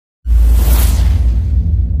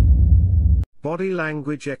Body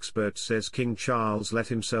language expert says King Charles let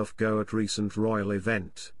himself go at recent royal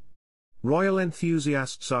event. Royal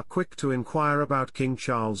enthusiasts are quick to inquire about King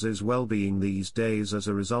Charles's well-being these days as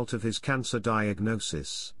a result of his cancer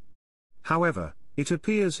diagnosis. However, it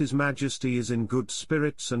appears His Majesty is in good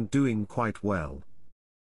spirits and doing quite well.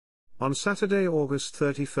 On Saturday, August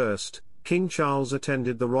 31st, King Charles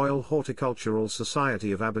attended the Royal Horticultural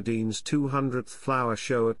Society of Aberdeen's 200th flower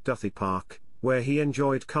show at Duthie Park, where he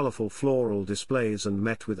enjoyed colourful floral displays and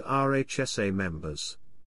met with RHSA members.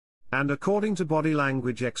 And according to body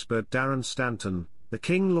language expert Darren Stanton, the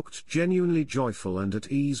King looked genuinely joyful and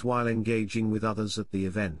at ease while engaging with others at the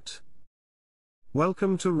event.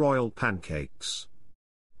 Welcome to Royal Pancakes.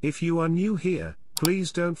 If you are new here,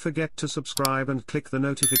 please don't forget to subscribe and click the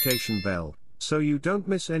notification bell, so you don't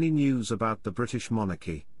miss any news about the British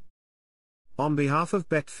monarchy. On behalf of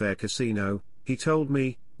Betfair Casino, he told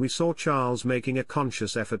me, "We saw Charles making a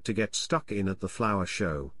conscious effort to get stuck in at the flower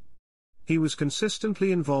show. He was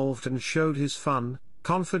consistently involved and showed his fun,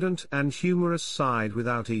 confident and humorous side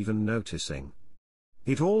without even noticing.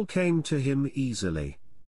 It all came to him easily."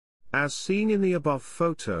 As seen in the above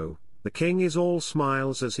photo, the King is all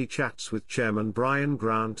smiles as he chats with Chairman Brian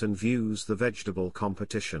Grant and views the vegetable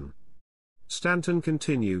competition. Stanton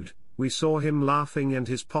continued, "We saw him laughing and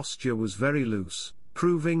his posture was very loose,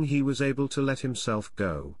 proving he was able to let himself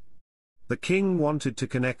go. The King wanted to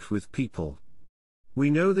connect with people. We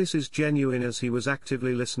know this is genuine as he was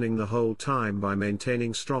actively listening the whole time by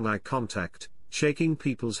maintaining strong eye contact, shaking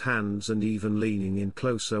people's hands and even leaning in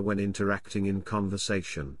closer when interacting in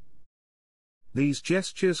conversation." These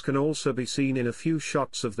gestures can also be seen in a few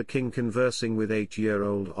shots of the King conversing with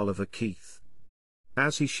 8-year-old Oliver Keith.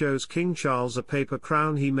 As he shows King Charles a paper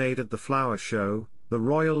crown he made at the flower show, the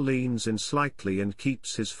royal leans in slightly and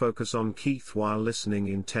keeps his focus on Keith while listening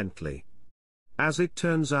intently. As it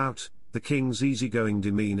turns out, the King's easygoing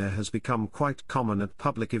demeanor has become quite common at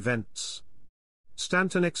public events.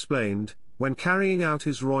 Stanton explained, "When carrying out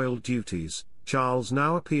his royal duties, Charles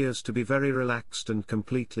now appears to be very relaxed and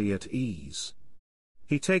completely at ease.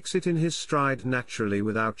 He takes it in his stride naturally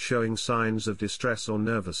without showing signs of distress or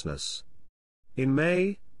nervousness." In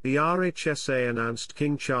May, the RHSA announced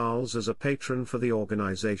King Charles as a patron for the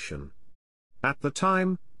organization. At the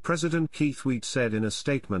time, President Keith Weed said in a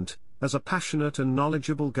statement, "As a passionate and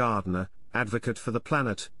knowledgeable gardener, advocate for the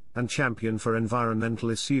planet, and champion for environmental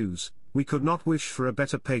issues, we could not wish for a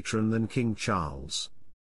better patron than King Charles.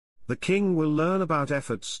 The King will learn about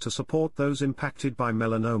efforts to support those impacted by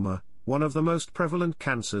melanoma, one of the most prevalent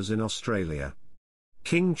cancers in Australia.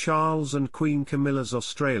 King Charles and Queen Camilla's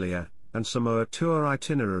Australia and Samoa tour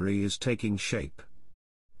itinerary is taking shape."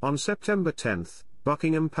 On September 10th,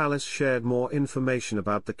 Buckingham Palace shared more information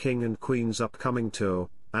about the King and Queen's upcoming tour,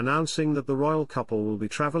 announcing that the royal couple will be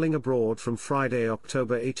travelling abroad from Friday,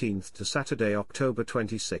 October 18th to Saturday, October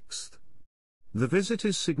 26th. The visit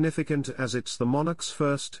is significant as it's the monarch's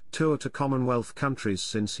first tour to Commonwealth countries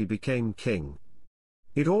since he became king.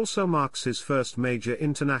 It also marks his first major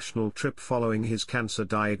international trip following his cancer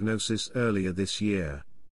diagnosis earlier this year.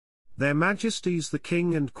 Their Majesties the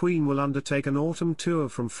King and Queen will undertake an autumn tour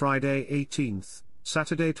from Friday 18th,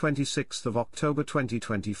 Saturday 26th of October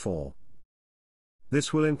 2024.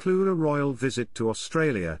 This will include a royal visit to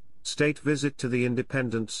Australia, state visit to the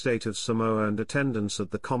independent state of Samoa and attendance at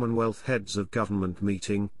the Commonwealth Heads of Government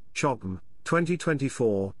meeting, CHOGM,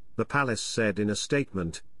 2024, the palace said in a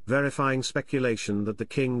statement, verifying speculation that the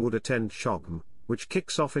King would attend CHOGM, which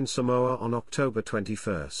kicks off in Samoa on October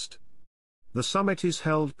 21st. The summit is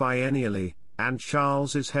held biennially, and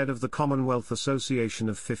Charles is head of the Commonwealth Association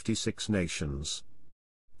of 56 nations.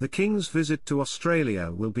 The King's visit to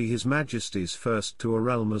Australia will be His Majesty's first to a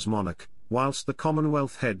realm as monarch, whilst the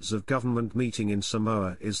Commonwealth Heads of Government meeting in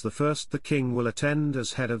Samoa is the first the King will attend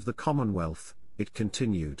as head of the Commonwealth, it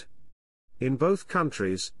continued. In both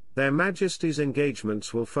countries, their Majesties'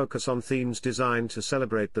 engagements will focus on themes designed to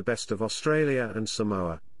celebrate the best of Australia and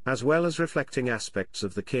Samoa, as well as reflecting aspects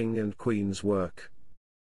of the King and Queen's work.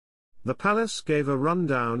 The palace gave a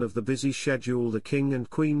rundown of the busy schedule the King and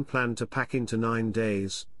Queen plan to pack into 9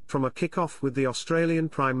 days, from a kick-off with the Australian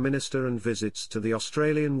Prime Minister and visits to the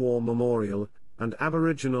Australian War Memorial, and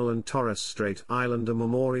Aboriginal and Torres Strait Islander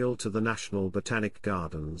Memorial to the National Botanic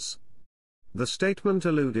Gardens. The statement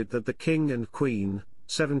alluded that the King and Queen,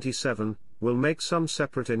 77, will make some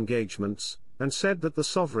separate engagements, and said that the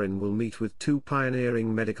sovereign will meet with 2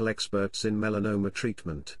 pioneering medical experts in melanoma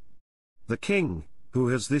treatment. The King, who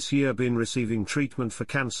has this year been receiving treatment for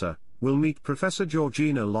cancer, will meet Professor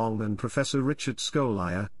Georgina Long and Professor Richard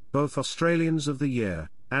Scollier, both Australians of the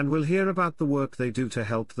Year, and will hear about the work they do to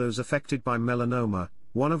help those affected by melanoma,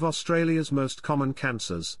 one of Australia's most common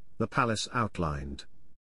cancers, the palace outlined.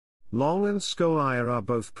 Long and Scolyer are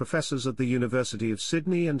both professors at the University of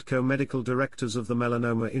Sydney and co-medical directors of the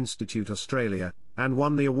Melanoma Institute Australia, and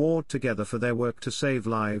won the award together for their work to save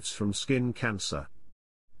lives from skin cancer.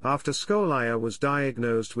 After Scolyer was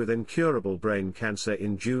diagnosed with incurable brain cancer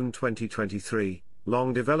in June 2023,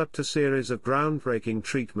 Long developed a series of groundbreaking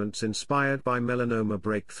treatments inspired by melanoma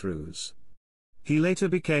breakthroughs. He later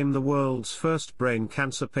became the world's first brain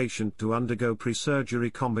cancer patient to undergo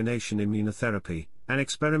pre-surgery combination immunotherapy, an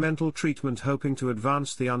experimental treatment hoping to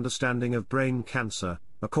advance the understanding of brain cancer,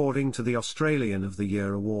 according to the Australian of the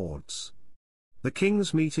Year Awards. The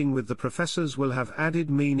King's meeting with the professors will have added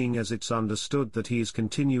meaning as it's understood that he is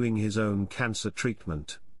continuing his own cancer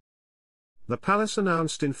treatment. The palace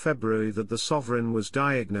announced in February that the sovereign was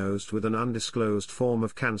diagnosed with an undisclosed form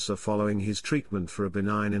of cancer following his treatment for a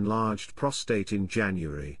benign enlarged prostate in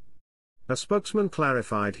January. A spokesman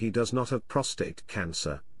clarified he does not have prostate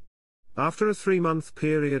cancer. After a 3-month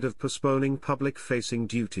period of postponing public-facing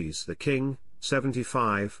duties, the King,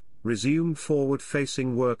 75, resumed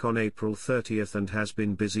forward-facing work on April 30 and has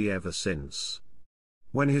been busy ever since.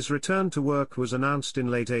 When his return to work was announced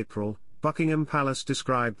in late April, Buckingham Palace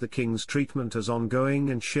described the King's treatment as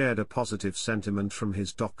ongoing and shared a positive sentiment from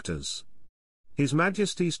his doctors. His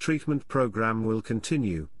Majesty's treatment program will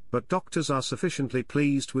continue, but doctors are sufficiently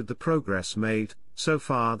pleased with the progress made, so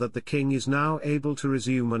far that the King is now able to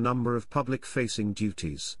resume a number of public-facing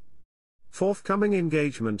duties. Forthcoming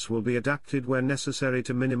engagements will be adapted where necessary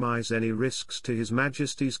to minimize any risks to His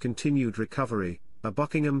Majesty's continued recovery, a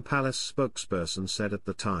Buckingham Palace spokesperson said at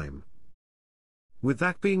the time. With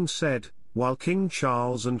that being said, while King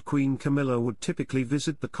Charles and Queen Camilla would typically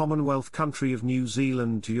visit the Commonwealth country of New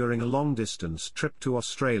Zealand during a long-distance trip to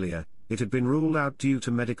Australia, it had been ruled out due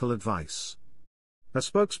to medical advice. A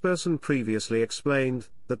spokesperson previously explained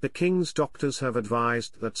that the King's doctors have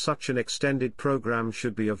advised that such an extended program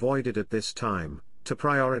should be avoided at this time, to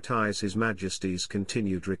prioritise His Majesty's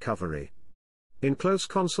continued recovery. In close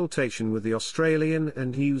consultation with the Australian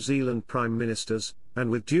and New Zealand Prime Ministers, and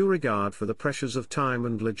with due regard for the pressures of time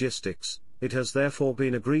and logistics, it has therefore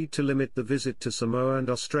been agreed to limit the visit to Samoa and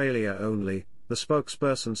Australia only, the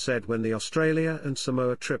spokesperson said when the Australia and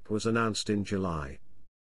Samoa trip was announced in July.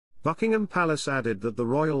 Buckingham Palace added that the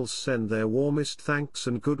royals send their warmest thanks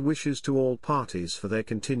and good wishes to all parties for their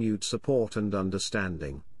continued support and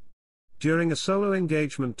understanding. During a solo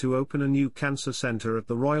engagement to open a new cancer centre at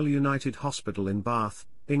the Royal United Hospital in Bath,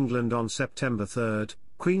 England on September 3,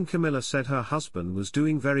 Queen Camilla said her husband was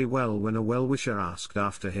doing very well when a well-wisher asked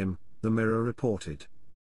after him, the Mirror reported.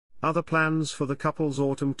 Other plans for the couple's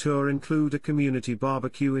autumn tour include a community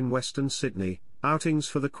barbecue in Western Sydney, outings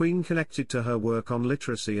for the Queen connected to her work on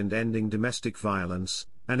literacy and ending domestic violence,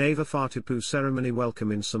 an Ava Fatipu ceremony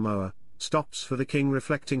welcome in Samoa, stops for the King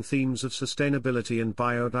reflecting themes of sustainability and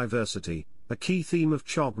biodiversity, a key theme of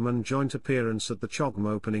CHOGM and joint appearance at the CHOGM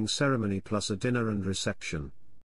opening ceremony plus a dinner and reception.